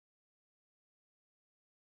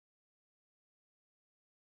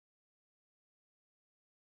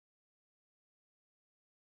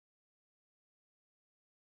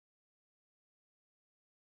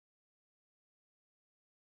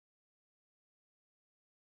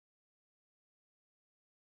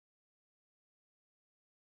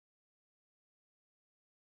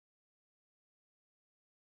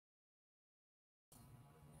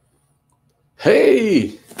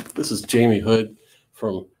Hey, this is Jamie Hood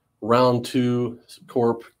from Round 2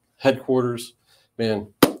 Corp headquarters.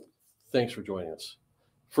 Man, thanks for joining us.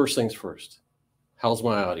 First things first, how's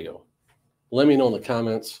my audio? Let me know in the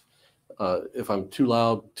comments. If I'm too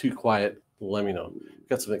loud, too quiet, let me know. We've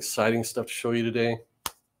got some exciting stuff to show you today.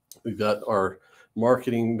 We've got our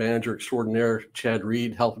marketing manager extraordinaire, Chad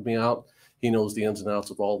Reed, helping me out. He knows the ins and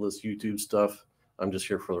outs of all this YouTube stuff. I'm just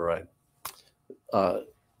here for the ride.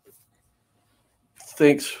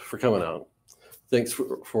 Thanks for coming out. Thanks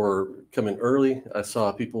for coming early. I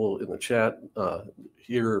saw people in the chat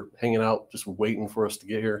here hanging out, just waiting for us to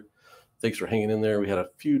get here. Thanks for hanging in there. We had a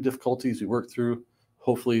few difficulties we worked through.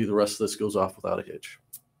 Hopefully the rest of this goes off without a hitch.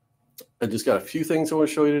 I just got a few things I want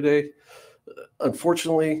to show you today.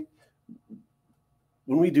 Unfortunately,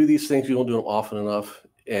 when we do these things, we don't do them often enough.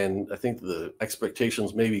 And I think the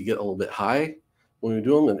expectations maybe get a little bit high when we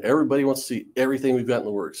do them, and everybody wants to see everything we've got in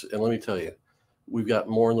the works. And let me tell you, we've got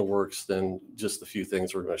more in the works than just the few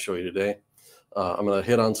things we're going to show you today. I'm going to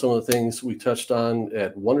hit on some of the things we touched on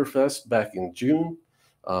at Wonderfest back in June.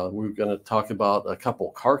 We're going to talk about a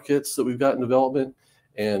couple car kits that we've got in development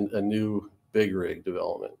and a new big rig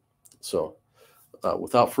development. So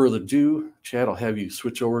without further ado, Chad, I'll have you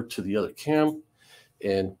switch over to the other cam,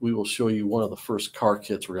 and we will show you one of the first car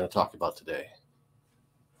kits we're going to talk about today.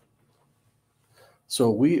 So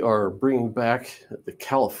we are bringing back the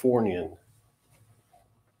Californian.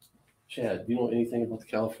 Chad, do you know anything about the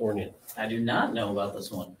Californian? I do not know about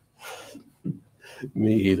this one.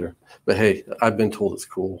 Me either. But hey, I've been told it's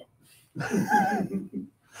cool.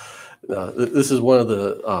 This is one of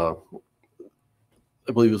the,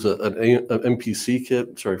 I believe it was an MPC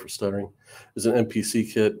kit. Sorry for stuttering. It's an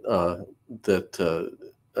MPC kit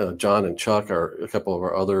that John and Chuck, a couple of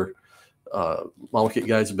our other model kit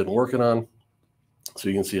guys, have been working on. So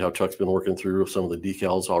you can see how Chuck's been working through some of the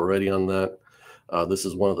decals already on that. This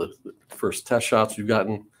is one of the first test shots we've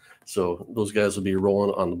gotten. So those guys will be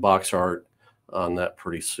rolling on the box art on that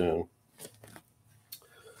pretty soon.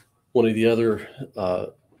 One of the other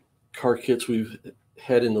car kits we've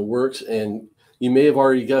had in the works, and you may have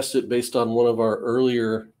already guessed it based on one of our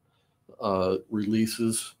earlier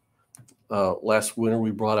releases. Last winter,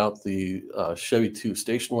 we brought out the Chevy 2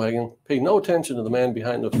 station wagon. Pay no attention to the man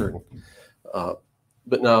behind the curtain.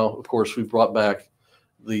 But now, of course, we brought back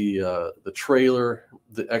the trailer,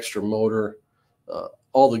 the extra motor,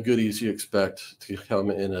 all the goodies you expect to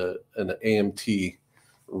come in an AMT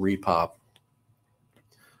repop.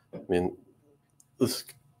 I mean,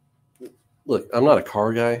 look, I'm not a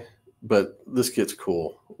car guy, but this kit's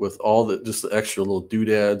cool with all just the extra little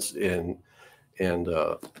doodads and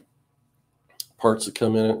parts that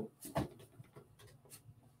come in it. Let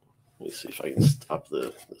me see if I can stop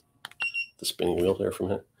the spinning wheel there for a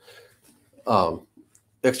minute.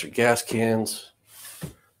 Extra gas cans,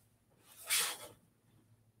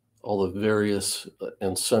 all the various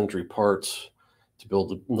and sundry parts to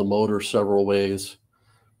build the motor several ways.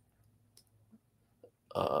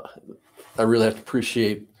 I really have to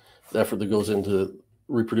appreciate the effort that goes into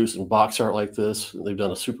reproducing box art like this. They've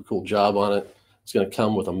done a super cool job on it. It's going to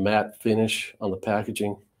come with a matte finish on the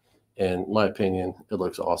packaging, and in my opinion, it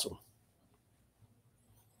looks awesome.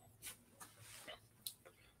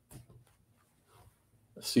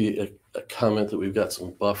 I see a comment that we've got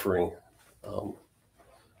some buffering. All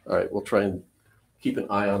right, we'll try and keep an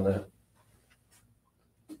eye on that.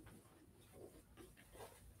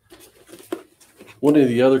 One of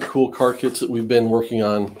the other cool car kits that we've been working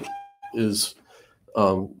on is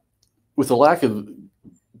with the lack of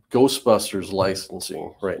Ghostbusters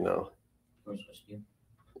licensing right now.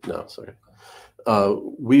 No, sorry.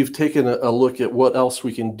 We've taken a look at what else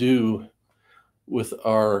we can do with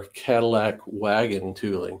our Cadillac wagon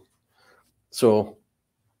tooling. So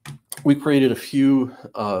we created a few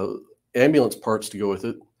ambulance parts to go with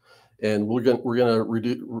it, and we're gonna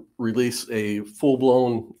release a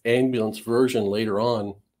full-blown ambulance version later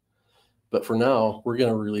on. But for now, we're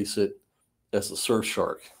gonna release it as the Surf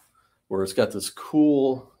Shark, where it's got this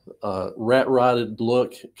cool rat-rotted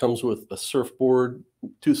look. It comes with a surfboard,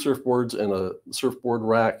 2 surfboards, and a surfboard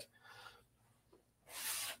rack.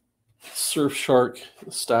 Surf Shark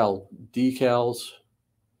style decals.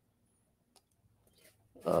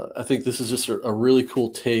 I think this is just a really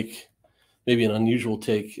cool take, maybe an unusual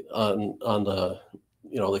take on the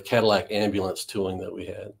the Cadillac ambulance tooling that we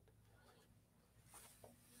had.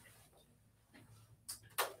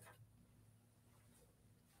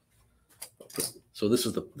 So this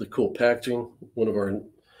is the cool packaging. One of our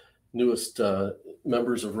newest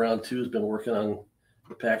members of Round 2 has been working on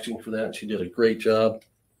the packaging for that, and she did a great job.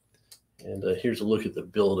 And here's a look at the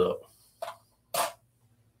build-up.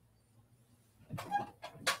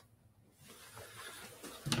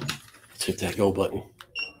 hit that go button.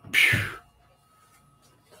 Phew.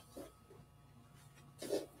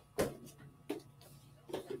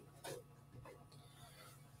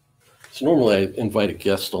 So normally I invite a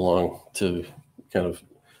guest along to kind of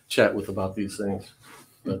chat with about these things,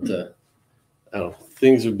 but I don't know,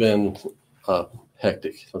 things have been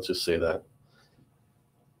hectic. Let's just say that.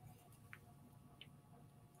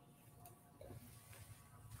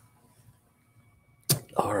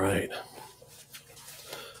 All right.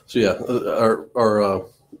 So yeah,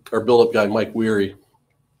 our build-up guy, Mike Weary,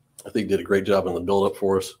 I think did a great job in the build-up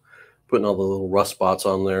for us, putting all the little rust spots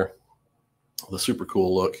on there, the super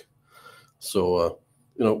cool look. So,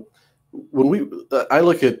 you know, when I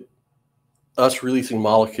look at us releasing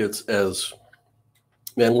model kits as,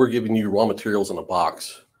 man, we're giving you raw materials in a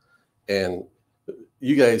box, and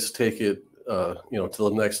you guys take it, you know, to the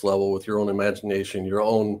next level with your own imagination, your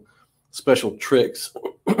own special tricks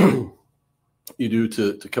you do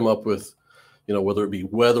to come up with, you know, whether it be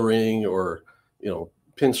weathering or, you know,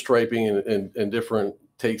 pinstriping and different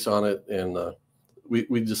takes on it. And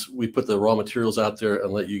we put the raw materials out there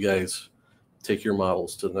and let you guys take your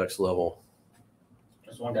models to the next level.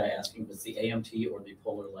 There's one guy asking, was the AMT or the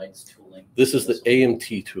Polar Lights tooling? This is the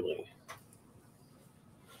AMT tooling.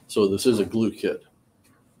 So this is a glue kit.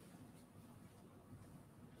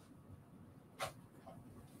 All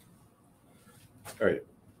right.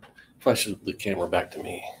 If I should the camera back to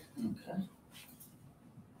me. Okay.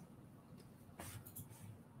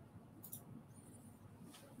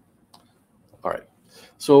 All right.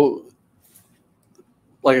 So,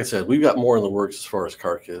 like I said, we've got more in the works as far as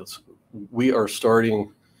car kits. We are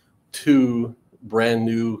starting 2 brand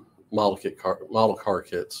new model car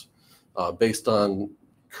kits based on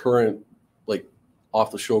current, like,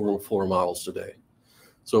 off the showroom floor models today.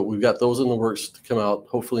 So we've got those in the works to come out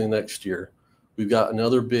hopefully next year. We've got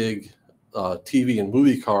another big TV and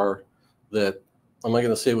movie car that I'm not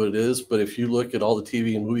going to say what it is, but if you look at all the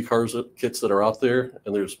TV and movie cars kits that are out there,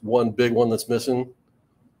 and there's one big one that's missing,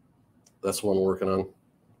 that's the one we're working on.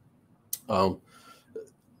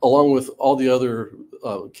 Along with all the other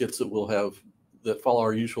kits that we'll have that follow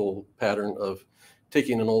our usual pattern of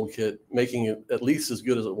taking an old kit, making it at least as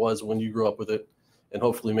good as it was when you grew up with it, and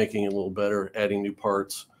hopefully making it a little better, adding new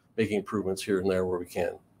parts, making improvements here and there where we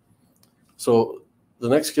can. So the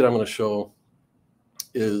next kit I'm going to show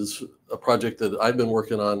is a project that I've been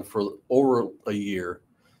working on for over a year.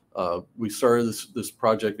 We started this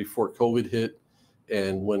project before COVID hit,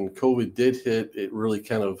 and when COVID did hit, it really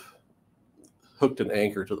kind of hooked an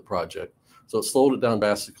anchor to the project. So it slowed it down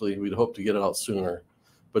drastically. We'd hope to get it out sooner,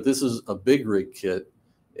 but this is a big rig kit,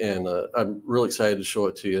 and I'm really excited to show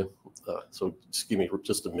it to you. So just give me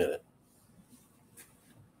just a minute.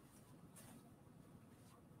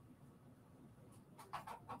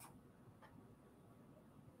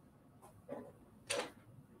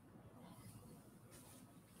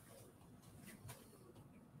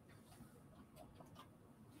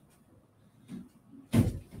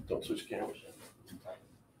 Don't switch cameras.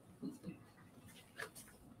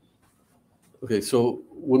 Okay, so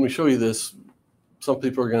when we show you this, some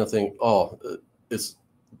people are going to think, oh, it's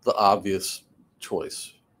the obvious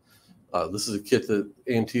choice. This is a kit that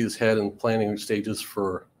AMT has had in planning stages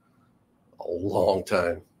for a long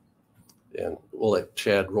time. And we'll let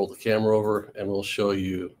Chad roll the camera over, and we'll show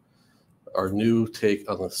you our new take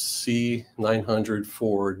on the C900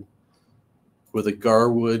 Ford with a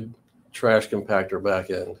Garwood trash compactor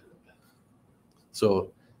back end.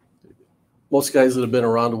 So most guys that have been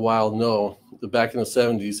around a while know that back in the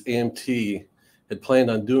 70s, AMT had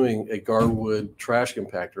planned on doing a Garwood trash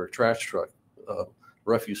compactor, a trash truck,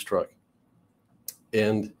 refuse truck.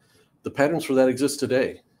 And the patterns for that exist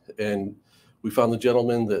today. And we found the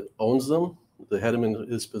gentleman that owns them, that had them in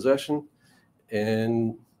his possession,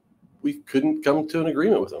 and we couldn't come to an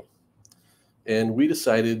agreement with him. And we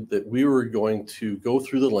decided that we were going to go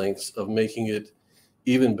through the lengths of making it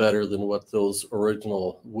even better than what those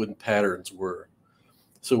original wooden patterns were.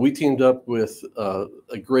 So we teamed up with a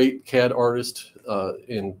great CAD artist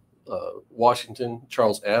in Washington,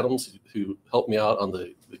 Charles Adams, who helped me out on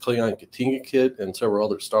the Klingon Katinga kit and several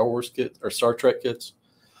other Star Wars kits or Star Trek kits.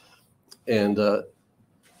 And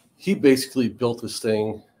he basically built this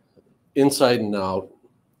thing inside and out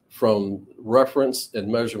from reference and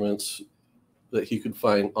measurements that he could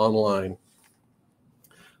find online.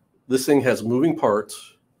 This thing has moving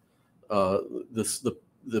parts. The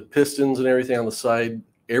pistons and everything on the side,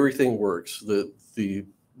 everything works.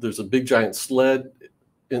 There's a big giant sled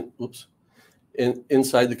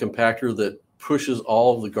inside the compactor that pushes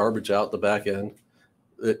all of the garbage out the back end.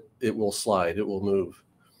 It will slide. It will move.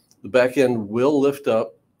 The back end will lift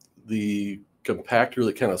up. The compactor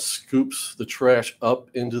that kind of scoops the trash up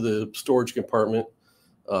into the storage compartment.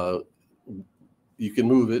 You can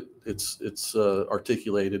move it. It's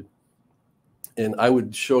articulated. And I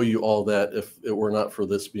would show you all that if it were not for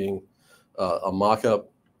this being a mock-up,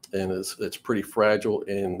 and it's pretty fragile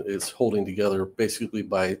and is holding together basically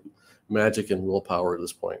by magic and willpower at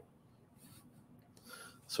this point.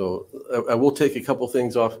 So I will take a couple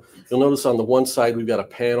things off. You'll notice on the one side we've got a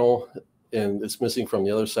panel, and it's missing from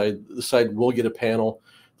the other side. This side will get a panel.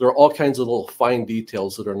 There are all kinds of little fine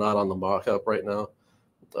details that are not on the mock-up right now.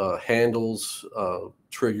 Handles,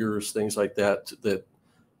 triggers, things like that, that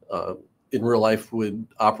in real life would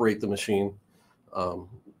operate the machine.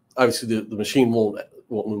 Obviously, the machine won't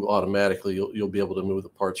move automatically. You'll be able to move the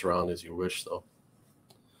parts around as you wish, though.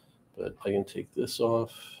 But I can take this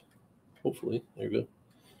off, hopefully. There you go.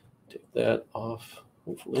 Take that off,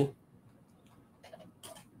 hopefully.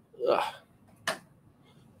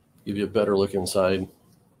 Give you a better look inside.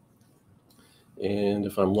 And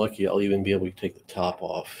if I'm lucky, I'll even be able to take the top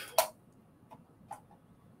off.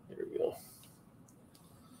 There we go.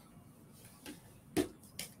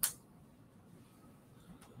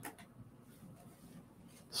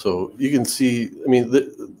 So you can see, I mean,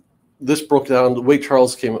 this broke down the way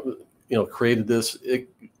Charles created this.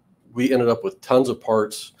 We ended up with tons of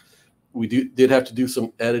parts. We did have to do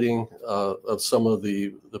some editing of some of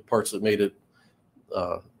the parts that made it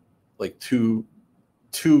like too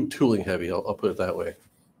tooling heavy. I'll put it that way.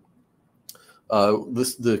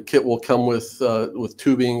 The kit will come with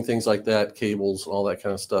tubing, things like that, cables, all that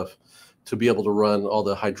kind of stuff, to be able to run all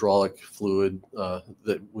the hydraulic fluid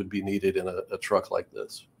that would be needed in a truck like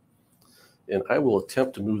this. And I will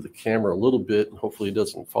attempt to move the camera a little bit, and hopefully it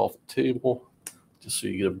doesn't fall off the table, just so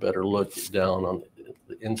you get a better look down on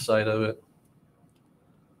the inside of it.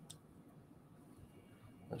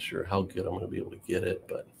 Not sure how good I'm going to be able to get it,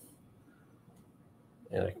 but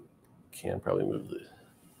and I can probably move the.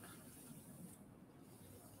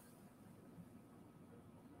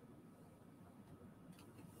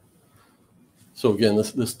 So again,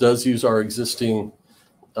 this does use our existing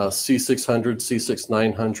C600,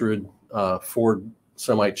 C6900 Ford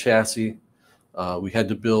semi chassis. We had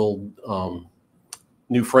to build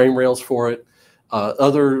new frame rails for it.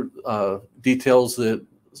 Other details that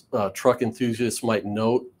truck enthusiasts might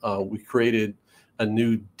note, we created a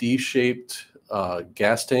new D-shaped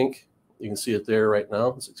gas tank. You can see it there right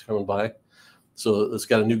now as it's coming by. So it's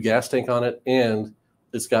got a new gas tank on it, and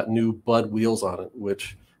it's got new Bud wheels on it,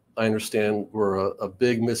 which I understand were a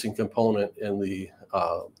big missing component in the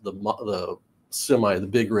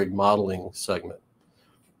big rig modeling segment.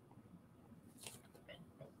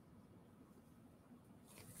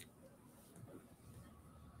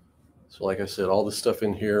 So like I said, all this stuff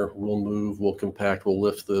in here will move, will compact, will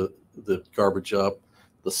lift the garbage up.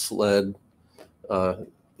 The sled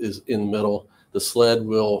is in the middle. The sled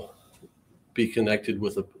will be connected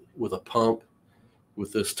with a pump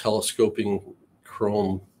with this telescoping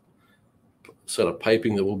chrome set of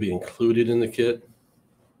piping that will be included in the kit.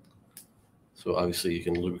 So obviously you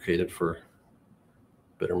can lubricate it for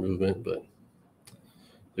better movement, but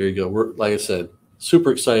there you go. We're, like I said,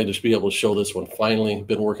 super excited to be able to show this one finally.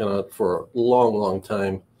 Been working on it for a long, long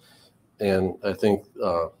time. And I think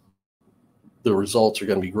the results are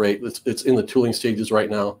going to be great. It's in the tooling stages right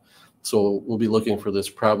now. So we'll be looking for this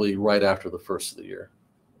probably right after the first of the year.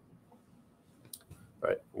 All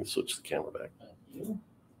right, let me switch the camera back. Thank you.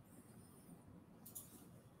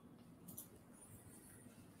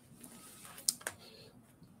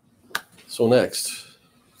 So next,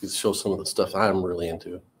 let's show some of the stuff I'm really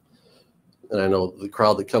into. And I know the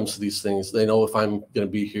crowd that comes to these things, they know if I'm going to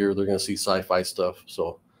be here, they're going to see sci-fi stuff.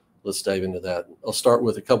 So let's dive into that. I'll start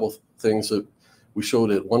with a couple things that we showed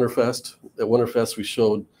at Winterfest. At Winterfest, we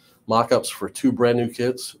showed mock-ups for 2 brand new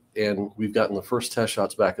kits, and we've gotten the first test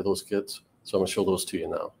shots back of those kits. So I'm going to show those to you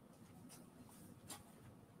now.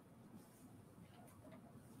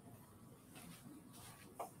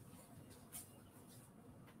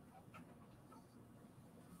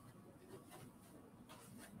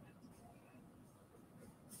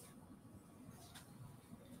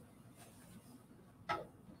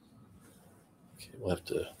 We'll have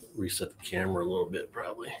to reset the camera a little bit,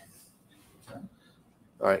 probably. All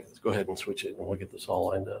right, let's go ahead and switch it, and we'll get this all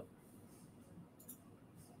lined up.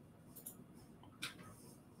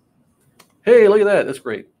 Hey, look at that. That's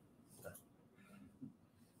great.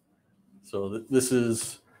 So this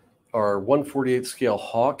is our 1/48 scale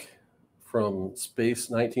Hawk from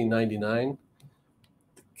Space 1999.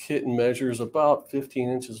 The kit measures about 15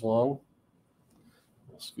 inches long.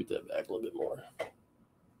 I'll scoot that back a little bit more.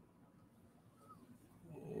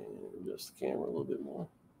 Adjust the camera a little bit more.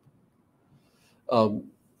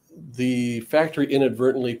 The factory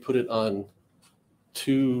inadvertently put it on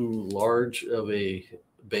too large of a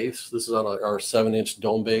base. This is on our 7-inch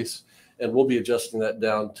dome base, and we'll be adjusting that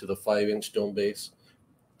down to the 5-inch dome base.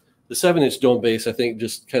 The 7-inch dome base, I think,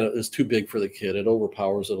 just kind of is too big for the kit. It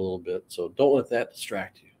overpowers it a little bit, so don't let that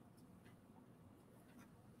distract you.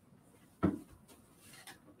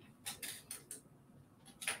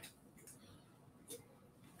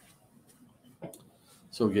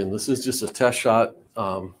 So again, this is just a test shot.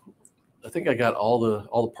 I think I got all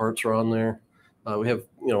the parts are on there. We have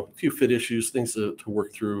a few fit issues, things to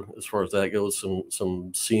work through as far as that goes.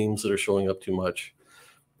 Some seams that are showing up too much.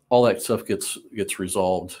 All that stuff gets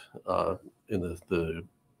resolved in the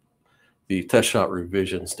test shot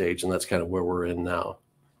revision stage, and that's kind of where we're in now.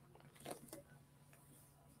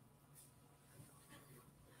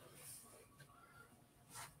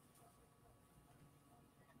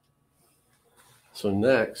 So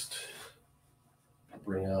next,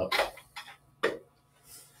 bring up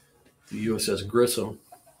the USS Grissom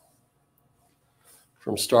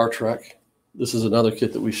from Star Trek. This is another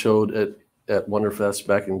kit that we showed at Wonderfest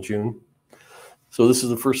back in June. So this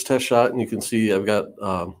is the first test shot, and you can see I've got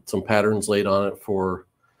some patterns laid on it for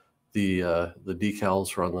the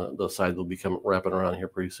decals are on the side. They'll be wrapping around here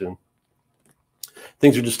pretty soon.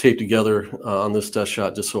 Things are just taped together on this test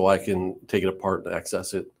shot just so I can take it apart and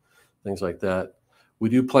access it, things like that. We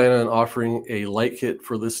do plan on offering a light kit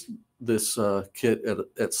for this kit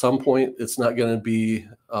at some point. It's not going to be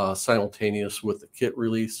simultaneous with the kit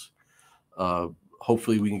release.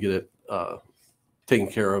 Hopefully we can get it taken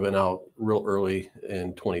care of and out real early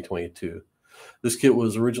in 2022. This kit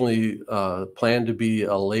was originally planned to be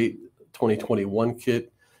a late 2021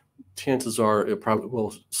 kit. Chances are it probably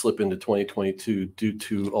will slip into 2022 due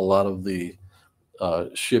to a lot of the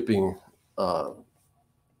shipping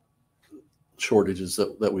shortages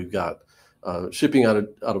that we've got. Shipping out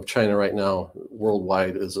of China right now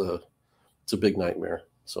worldwide it's a big nightmare.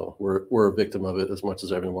 So we're a victim of it as much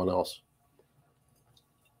as everyone else.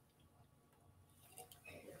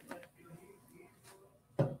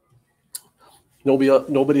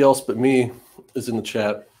 Nobody else but me is in the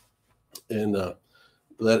chat, and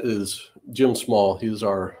that is Jim Small. He's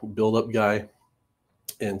our build-up guy,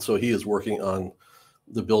 and so he is working on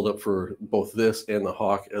the build-up for both this and the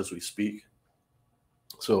Hawk as we speak.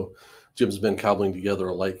 So Jim's been cobbling together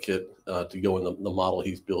a light kit to go in the model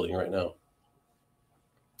he's building right now.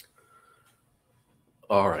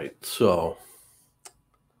 All right, so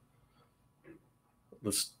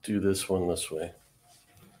let's do this one this way.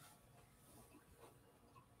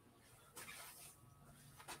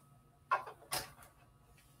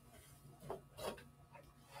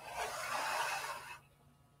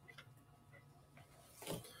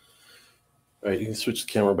 All right, you can switch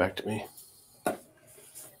the camera back to me.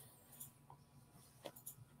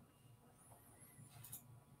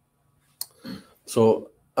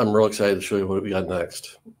 So I'm real excited to show you what we got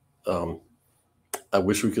next. I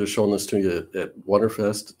wish we could have shown this to you at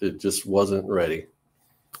Wonderfest. It just wasn't ready.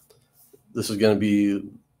 This is going to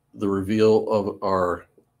be the reveal of our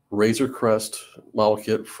Razor Crest model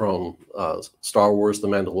kit from Star Wars: The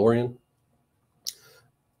Mandalorian.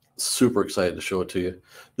 Super excited to show it to you.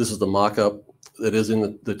 This is the mock-up that is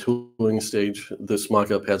in the tooling stage. This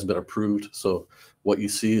mock-up has been approved, so what you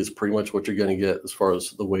see is pretty much what you're going to get as far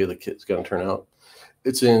as the way the kit's going to turn out.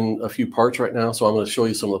 It's in a few parts right now, so I'm going to show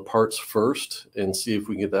you some of the parts first and see if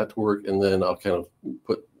we can get that to work, and then I'll kind of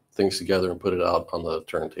put things together and put it out on the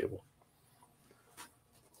turntable.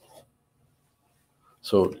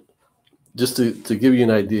 So just to give you an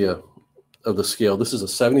idea of the scale, this is a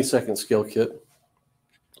 72nd scale kit,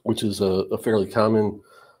 which is a fairly common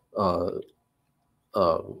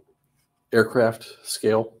aircraft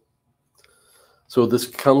scale. So this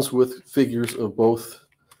comes with figures of both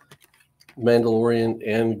Mandalorian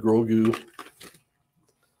and Grogu,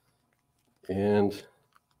 and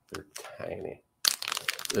they're tiny,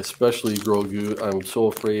 especially Grogu. I'm so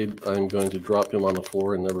afraid I'm going to drop him on the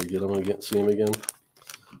floor and never get him again, see him again.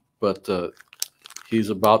 But he's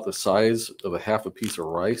about the size of a half a piece of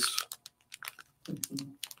rice.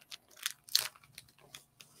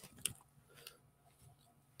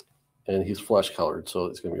 And he's flesh colored, so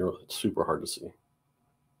it's going to be super hard to see.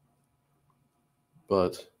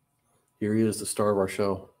 But here he is, the star of our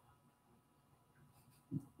show.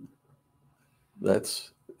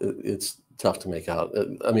 It's tough to make out.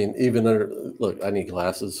 I mean, even under, look, I need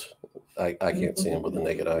glasses. I can't see him with the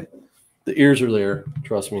naked eye. The ears are there,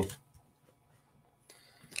 trust me.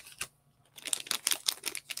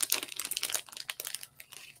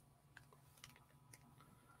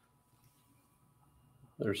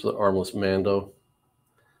 There's the armless Mando.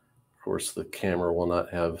 course, the camera will not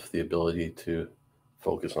have the ability to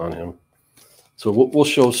focus on him. So we'll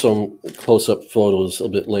show some close-up photos a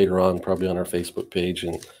bit later on, probably on our Facebook page,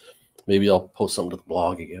 and maybe I'll post something to the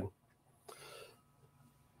blog again.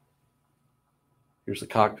 Here's the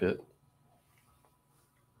cockpit.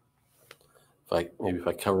 Maybe if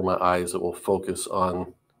I cover my eyes, it will focus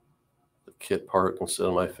on the kit part instead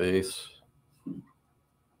of my face.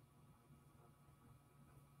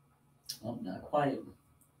 Oh, not quite.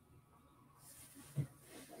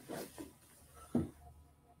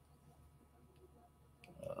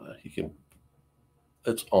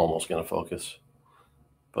 It's almost going to focus,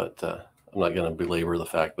 but I'm not going to belabor the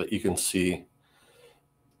fact, but you can see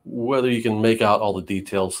whether you can make out all the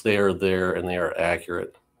details. They are there and they are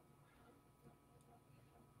accurate.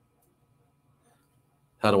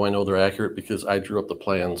 How do I know they're accurate? Because I drew up the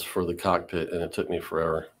plans for the cockpit and it took me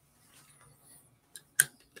forever.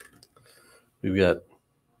 We've got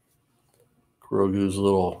Grogu's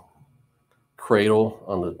little cradle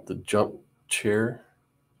on the jump chair.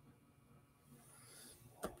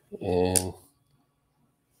 And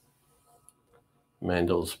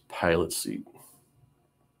Mando's pilot seat.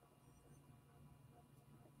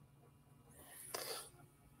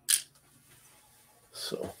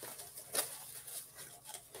 So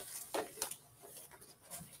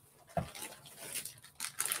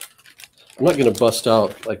I'm not going to bust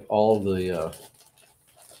out like all the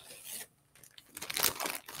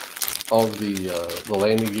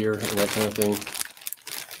landing gear and that kind of thing,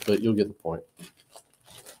 but you'll get the point.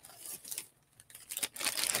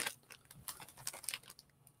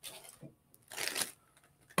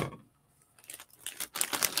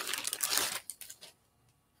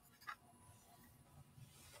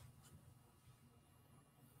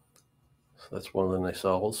 So that's one of the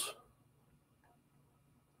nacelles.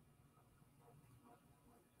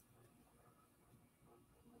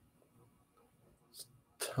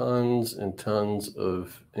 Tons and tons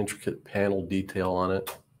of intricate panel detail on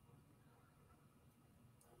it.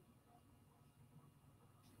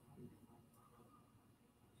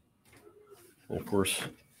 And of course,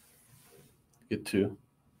 get to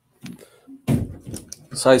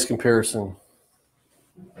size comparison.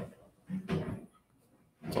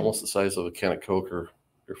 It's almost the size of a can of Coke or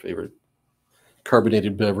your favorite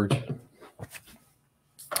carbonated beverage.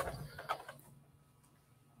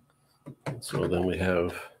 So then we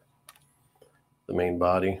have the main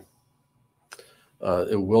body.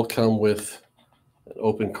 It will come with an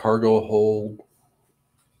open cargo hold,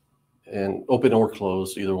 and open or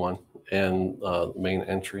closed, either one, and main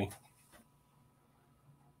entry.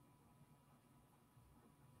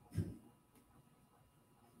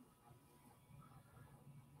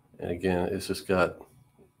 And again, it's just got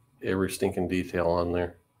every stinking detail on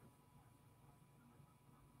there.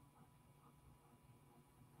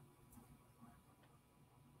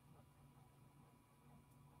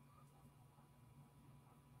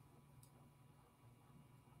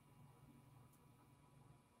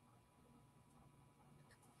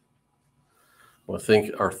 I want to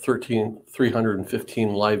thank our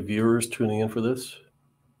 315 live viewers tuning in for this.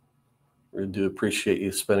 We do appreciate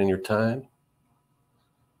you spending your time.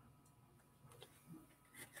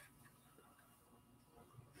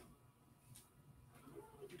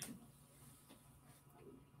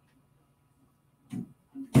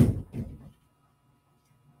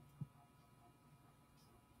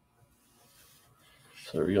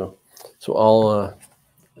 So there we go. So I'll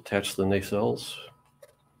attach the nacelles.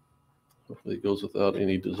 Hopefully it goes without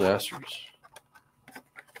any disasters.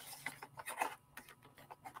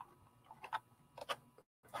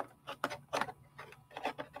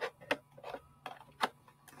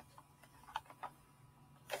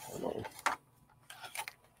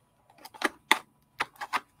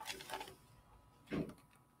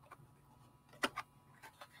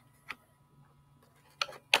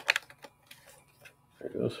 There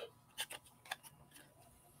it goes.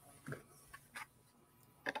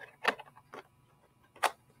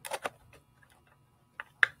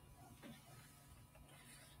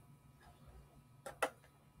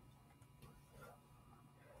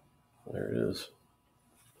 There it is.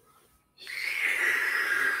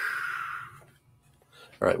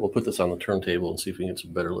 All right, we'll put this on the turntable and see if we can get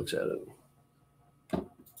some better looks at it.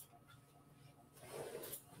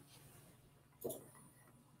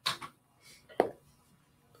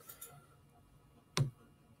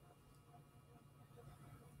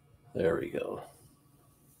 There we go.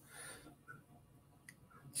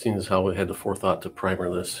 Seeing as how we had the forethought to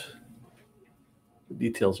primer this, the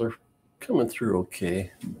details are coming through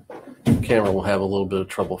okay. The camera will have a little bit of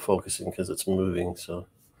trouble focusing because it's moving, so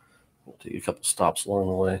we'll take a couple stops along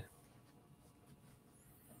the way.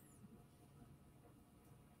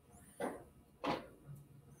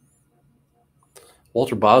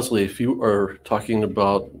 Walter Bosley, if you are talking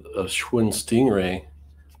about a Schwinn Stingray,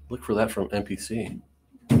 look for that from MPC.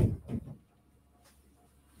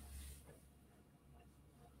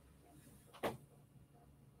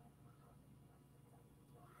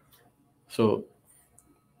 So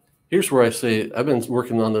here's where I say I've been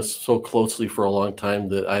working on this so closely for a long time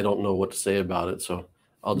that I don't know what to say about it. So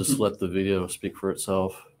I'll just let the video speak for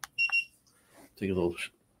itself. Take a little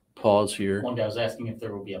pause here. One guy was asking if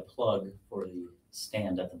there will be a plug for the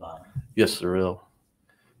stand at the bottom. Yes, there will.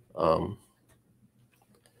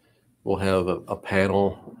 We'll have a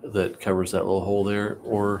panel that covers that little hole there,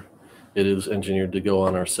 or it is engineered to go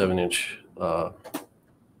on our 7-inch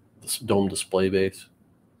dome display base.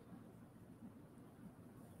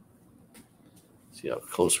 See how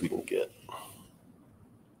close we can get.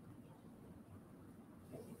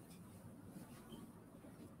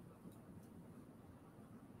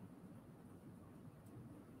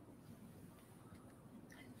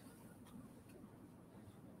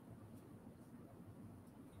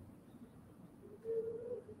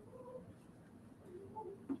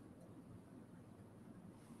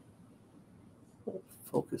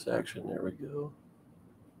 Focus action, there we go.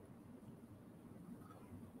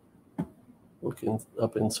 Looking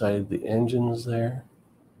up inside the engines there.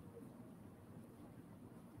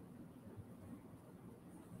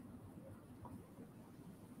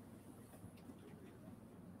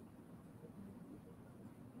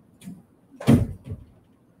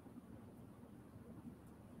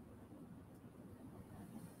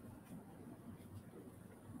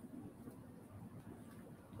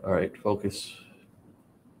 All right, focus.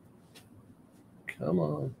 Come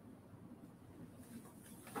on.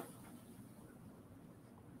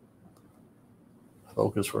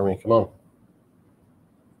 Focus for me, come on.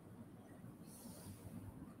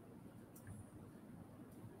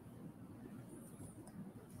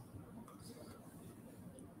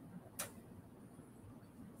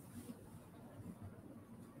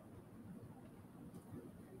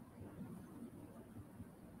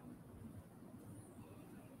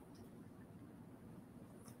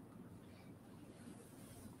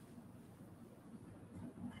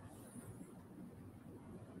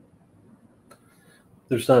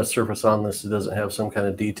 There's not a surface on this that doesn't have some kind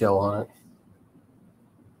of detail on it.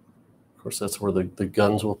 Of course, that's where the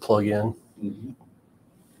guns will plug in. Mm-hmm.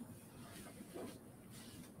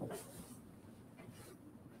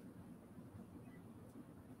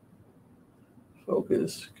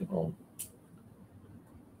 Focus, come on.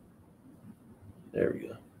 There we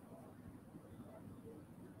go.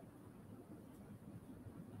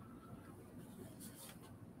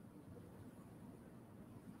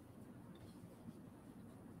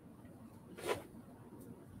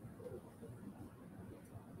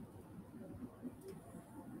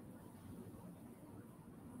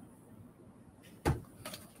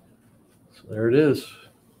 So there it is.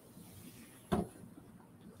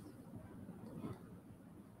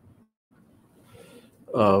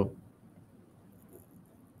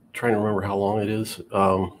 Trying to remember how long it is.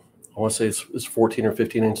 I want to say it's 14 or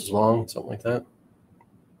 15 inches long, something like that.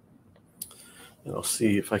 And I'll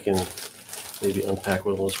see if I can maybe unpack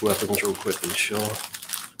one of those weapons real quick and show.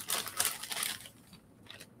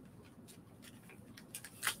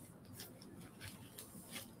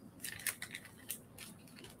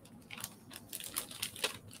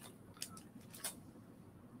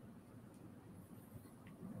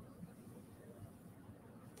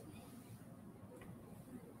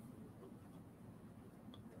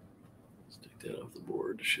 That off the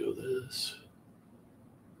board to show this.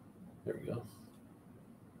 There we go.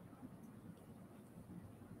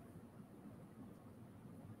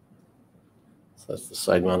 So that's the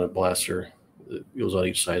side-mounted blaster that goes on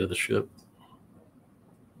each side of the ship.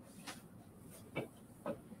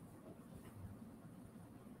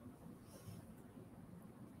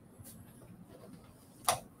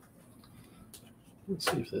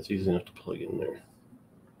 Let's see if that's easy enough to plug in there.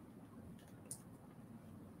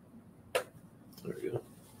 There we go.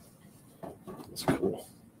 That's cool.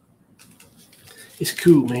 It's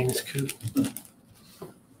cool, man. It's cool.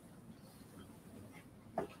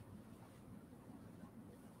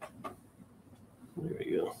 There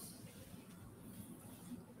we go.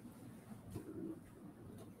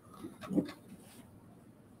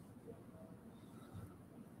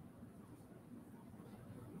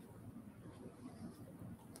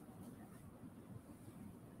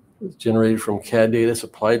 It's generated from CAD data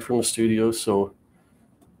supplied from the studio, so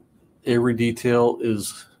every detail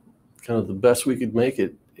is kind of the best we could make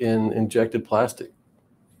it in injected plastic.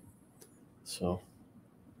 So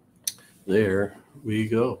there we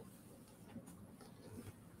go.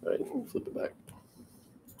 All right, flip it back.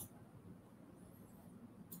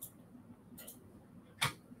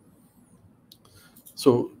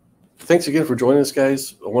 So thanks again for joining us,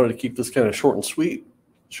 guys. I wanted to keep this kind of short and sweet,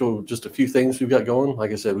 show just a few things we've got going. Like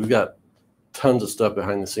I said, we've got tons of stuff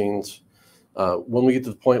behind the scenes. When we get to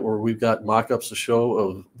the point where we've got mock-ups to show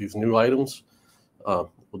of these new items, we'll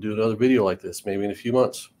do another video like this, maybe in a few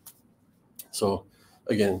months. So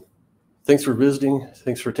again, thanks for visiting.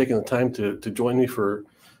 Thanks for taking the time to join me for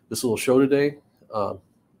this little show today.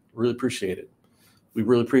 Really appreciate it. We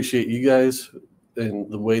really appreciate you guys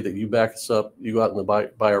and the way that you back us up. You go out and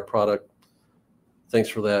buy our product. Thanks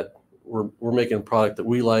for that. We're making a product that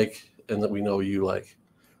we like and that we know you like.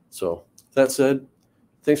 So that said,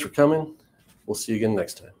 thanks for coming. We'll see you again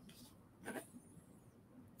next time.